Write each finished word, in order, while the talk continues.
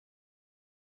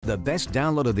The best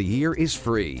download of the year is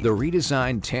free. The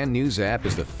redesigned 10 News app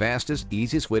is the fastest,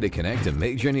 easiest way to connect to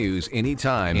major news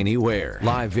anytime, anywhere.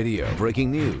 Live video,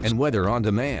 breaking news, and weather on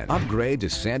demand. Upgrade to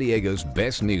San Diego's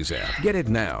best news app. Get it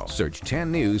now. Search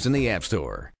 10 News in the App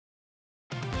Store.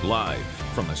 Live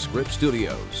from the Script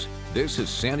Studios, this is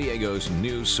San Diego's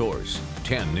news source,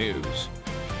 10 News.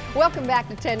 Welcome back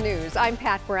to 10 News. I'm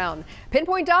Pat Brown.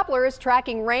 Pinpoint Doppler is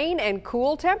tracking rain and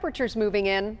cool temperatures moving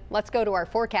in. Let's go to our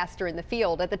forecaster in the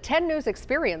field at the 10 News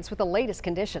Experience with the latest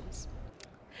conditions.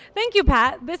 Thank you,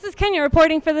 Pat. This is Kenya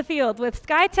reporting for the field with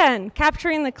Sky 10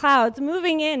 capturing the clouds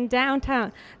moving in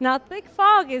downtown. Now, thick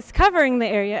fog is covering the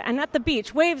area, and at the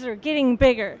beach, waves are getting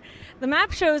bigger. The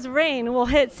map shows rain will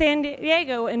hit San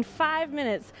Diego in 5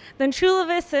 minutes, then Chula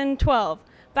Vista in 12.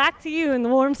 Back to you in the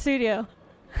warm studio.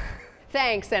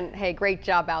 Thanks, and hey, great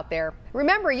job out there.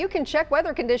 Remember, you can check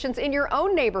weather conditions in your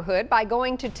own neighborhood by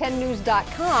going to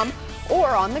 10news.com or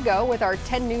on the go with our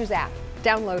 10 News app.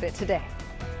 Download it today.